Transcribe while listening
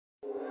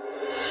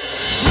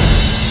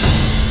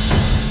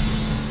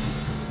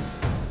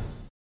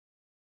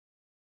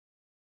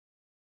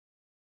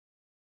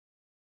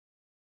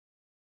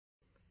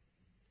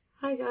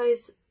Hi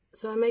guys,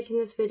 so I'm making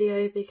this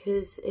video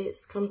because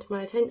it's come to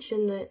my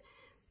attention that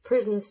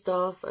prison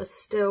staff are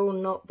still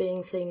not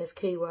being seen as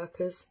key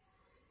workers,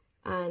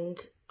 and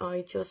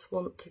I just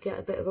want to get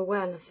a bit of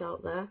awareness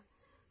out there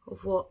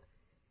of what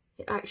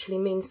it actually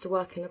means to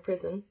work in a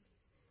prison.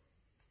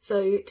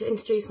 So to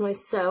introduce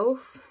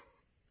myself,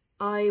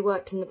 I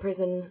worked in the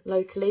prison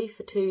locally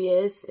for 2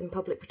 years in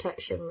public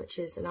protection, which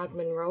is an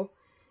admin role.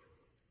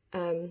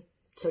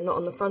 So not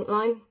on the front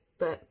line,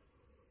 but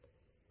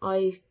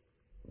I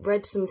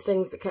read some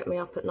things that kept me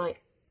up at night,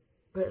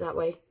 put it that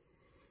way.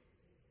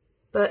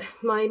 But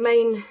my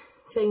main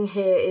thing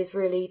here is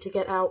really to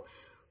get out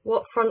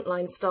what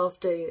frontline staff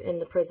do in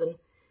the prison,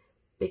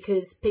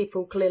 because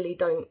people clearly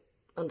don't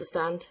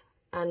understand,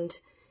 and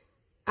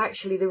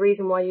actually the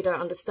reason why you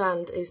don't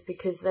understand is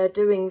because they're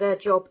doing their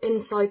job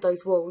inside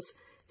those walls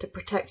to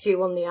protect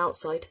you on the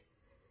outside.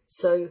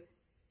 So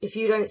if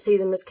you don't see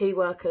them as key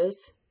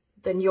workers,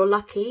 then you're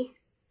lucky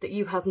that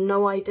you have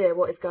no idea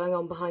what is going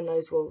on behind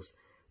those walls,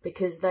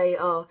 because they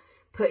are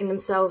putting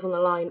themselves on the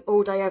line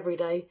all day, every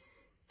day,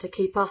 to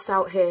keep us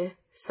out here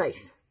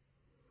safe.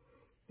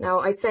 Now,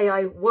 I say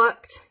I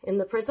worked in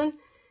the prison.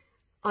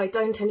 I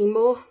don't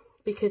anymore,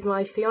 because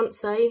my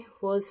fiance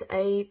was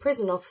a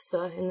prison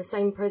officer in the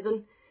same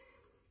prison.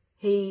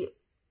 He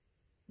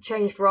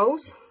changed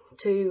roles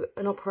to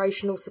an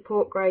operational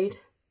support grade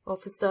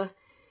officer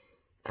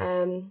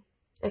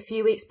a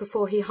few weeks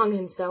before he hung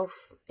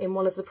himself in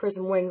one of the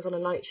prison wings on a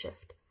night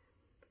shift.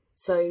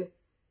 So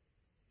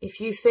if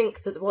you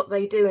think that what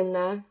they do in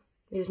there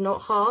is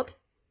not hard,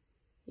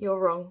 you're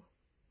wrong.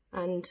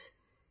 And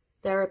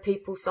there are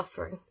people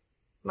suffering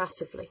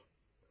massively.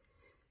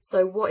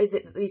 So what is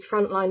it that these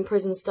frontline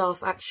prison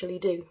staff actually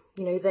do?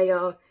 You know, they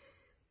are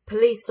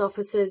police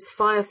officers,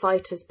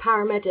 firefighters,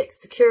 paramedics,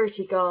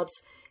 security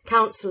guards,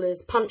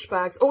 counsellors, punch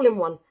bags, all in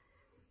one.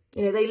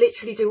 You know, they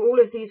literally do all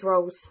of these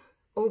roles,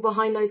 all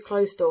behind those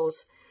closed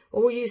doors.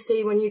 All you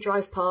see when you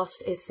drive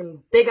past is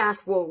some big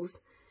ass walls.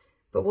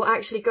 But what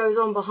actually goes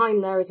on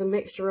behind there is a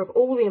mixture of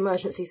all the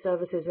emergency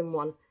services in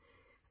one.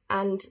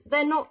 And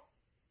they're not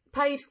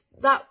paid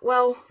that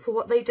well for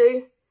what they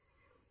do.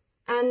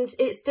 And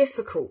it's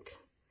difficult.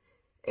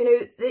 You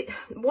know,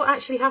 what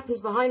actually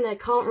happens behind there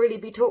can't really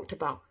be talked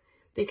about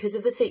because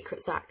of the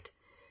Secrets Act.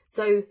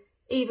 So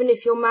even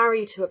if you're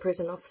married to a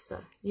prison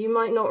officer, you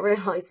might not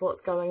realise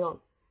what's going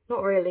on.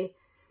 Not really.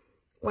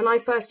 When I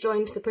first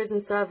joined the prison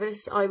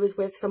service, I was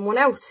with someone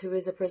else who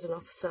is a prison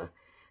officer.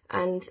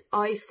 And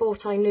I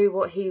thought I knew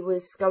what he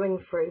was going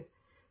through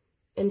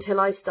until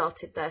I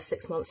started there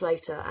 6 months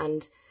later,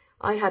 and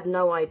I had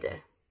no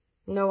idea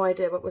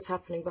what was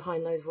happening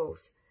behind those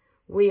walls.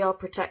 We are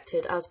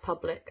protected as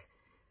public,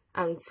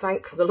 and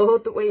thank the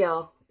Lord that we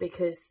are,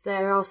 because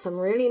there are some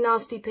really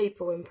nasty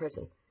people in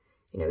prison.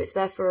 You know, it's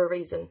there for a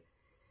reason.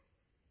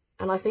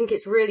 And I think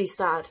it's really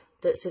sad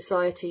that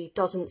society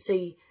doesn't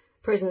see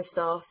prison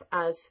staff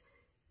as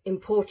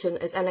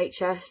important as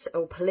NHS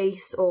or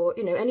police or,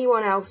 you know,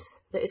 anyone else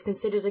that is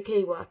considered a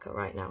key worker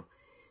right now.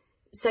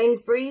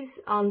 Sainsbury's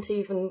aren't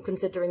even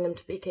considering them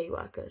to be key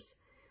workers.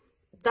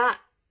 That,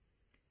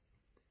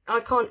 I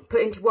can't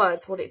put into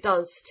words what it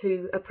does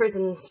to a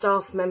prison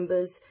staff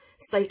member's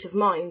state of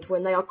mind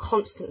when they are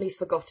constantly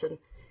forgotten.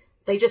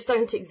 They just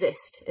don't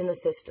exist in the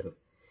system.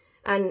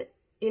 And,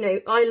 you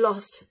know, I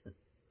lost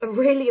a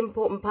really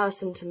important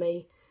person to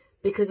me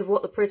because of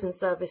what the prison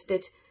service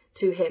did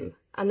to him.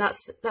 And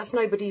that's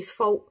nobody's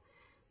fault.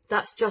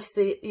 That's just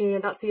the, you know,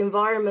 that's the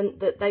environment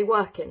that they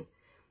work in.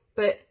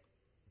 But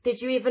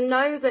did you even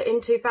know that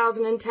in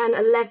 2010,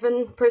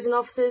 11 prison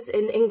officers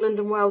in England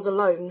and Wales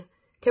alone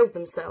killed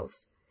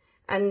themselves?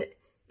 And,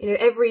 you know,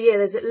 every year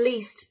there's at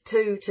least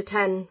 2 to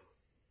 10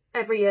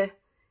 every year,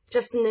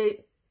 just in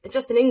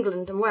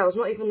England and Wales,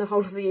 not even the whole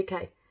of the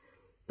UK.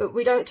 But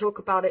we don't talk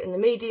about it in the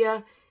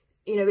media.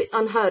 You know, it's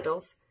unheard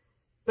of,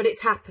 but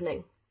it's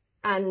happening,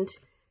 and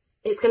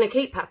it's going to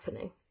keep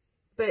happening.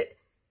 But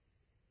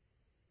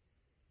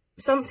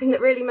something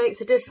that really makes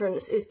a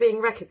difference is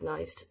being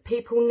recognised.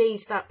 People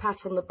need that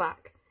pat on the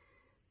back.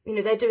 You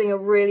know, they're doing a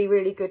really,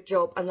 really good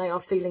job, and they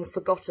are feeling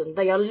forgotten.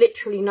 They are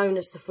literally known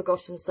as the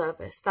forgotten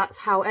service.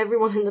 That's how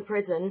everyone in the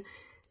prison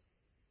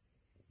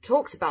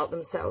talks about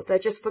themselves. They're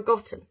just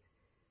forgotten.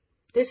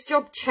 This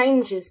job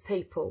changes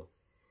people.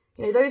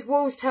 You know, those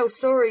walls tell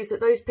stories that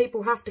those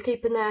people have to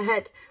keep in their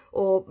head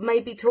or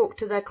maybe talk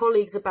to their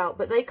colleagues about,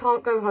 but they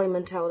can't go home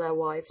and tell their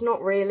wives.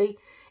 Not really.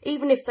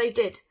 Even if they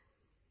did,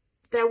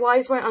 their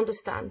wives won't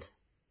understand.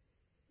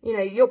 You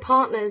know, your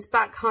partners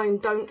back home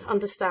don't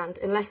understand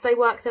unless they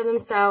work there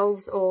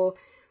themselves, or,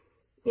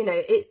 you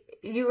know,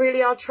 you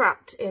really are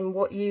trapped in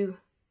what you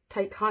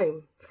take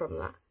home from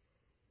that.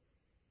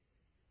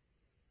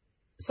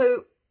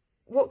 So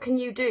what can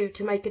you do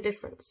to make a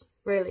difference,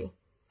 really?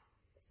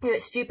 You know,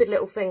 it's stupid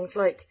little things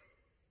like,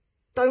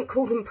 don't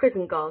call them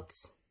prison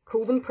guards.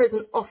 Call them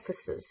prison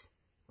officers.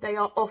 They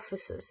are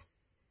officers.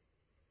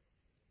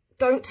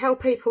 Don't tell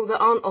people that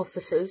aren't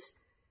officers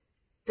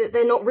that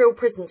they're not real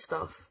prison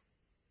staff.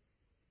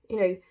 You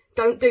know,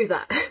 don't do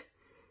that.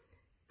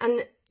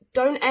 And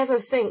don't ever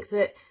think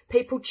that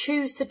People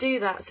choose to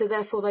do that, so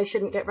therefore they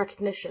shouldn't get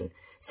recognition.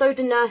 So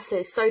do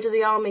nurses, so do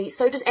the army,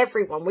 so does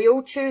everyone. We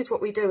all choose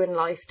what we do in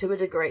life to a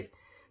degree.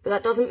 But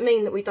that doesn't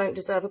mean that we don't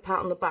deserve a pat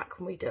on the back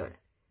when we do it.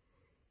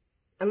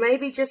 And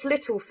maybe just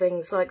little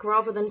things, like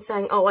rather than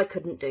saying, oh, I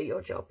couldn't do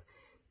your job,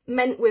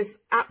 meant with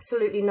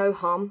absolutely no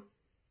harm,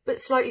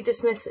 but slightly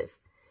dismissive.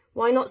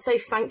 Why not say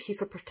thank you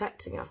for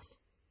protecting us?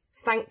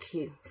 Thank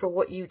you for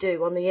what you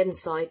do on the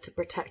inside to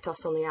protect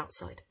us on the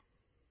outside.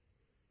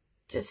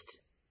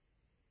 Just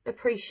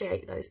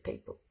appreciate those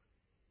people,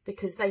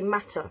 because they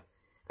matter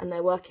and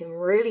they're working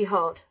really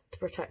hard to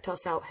protect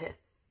us out here.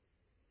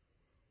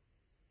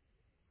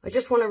 I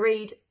just want to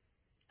read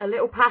a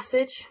little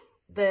passage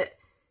that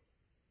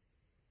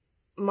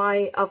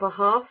my other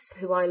half,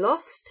 who I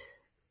lost,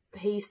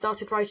 he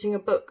started writing a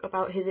book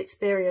about his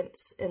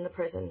experience in the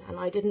prison, and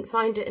I didn't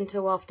find it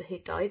until after he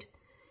died.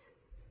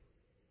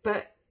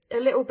 But a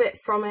little bit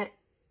from it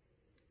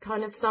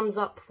kind of sums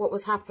up what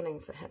was happening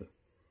for him.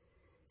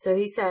 So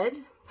he said,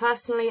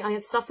 personally, I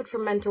have suffered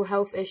from mental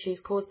health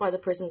issues caused by the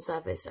prison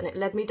service, and it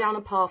led me down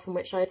a path on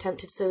which I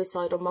attempted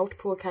suicide on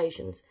multiple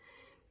occasions.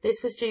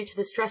 This was due to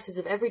the stresses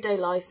of everyday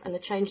life and the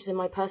changes in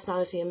my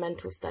personality and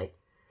mental state.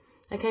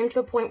 I came to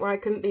a point where I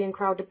couldn't be in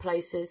crowded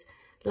places.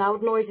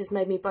 Loud noises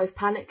made me both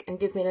panic and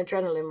give me an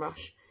adrenaline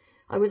rush.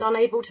 I was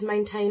unable to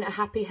maintain a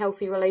happy,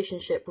 healthy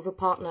relationship with a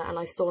partner, and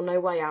I saw no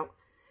way out.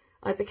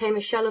 I became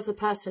a shell of the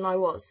person I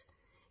was.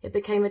 It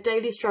became a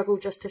daily struggle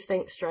just to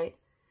think straight.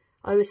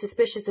 I was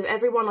suspicious of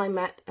everyone I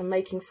met, and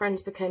making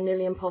friends became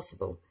nearly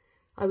impossible.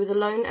 I was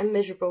alone and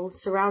miserable,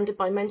 surrounded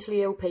by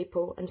mentally ill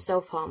people and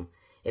self-harm.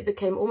 It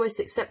became almost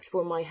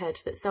acceptable in my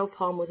head that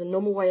self-harm was a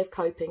normal way of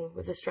coping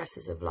with the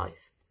stresses of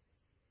life.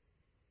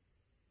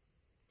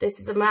 This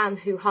is a man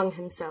who hung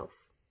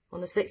himself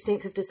on the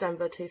 16th of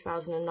December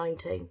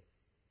 2019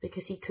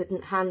 because he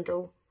couldn't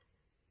handle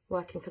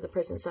working for the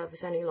prison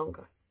service any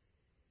longer.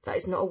 That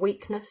is not a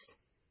weakness.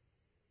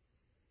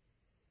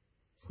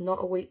 It's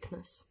not a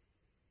weakness.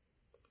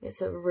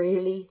 It's a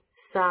really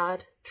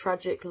sad,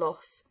 tragic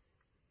loss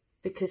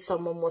because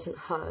someone wasn't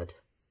heard.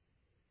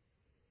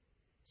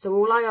 So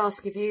all I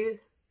ask of you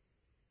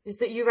is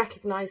that you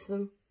recognise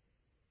them.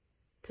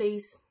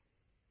 Please.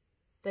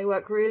 They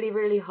work really,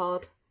 really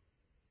hard.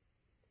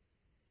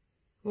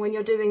 When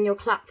you're doing your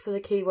clap for the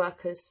key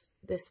workers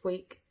this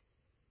week,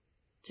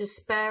 just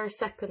spare a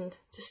second,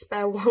 just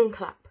spare one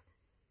clap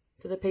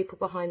for the people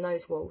behind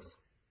those walls.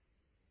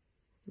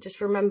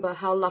 Just remember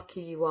how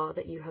lucky you are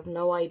that you have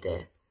no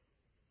idea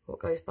what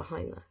goes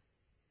behind there.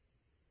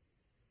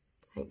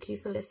 Thank you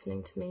for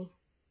listening to me.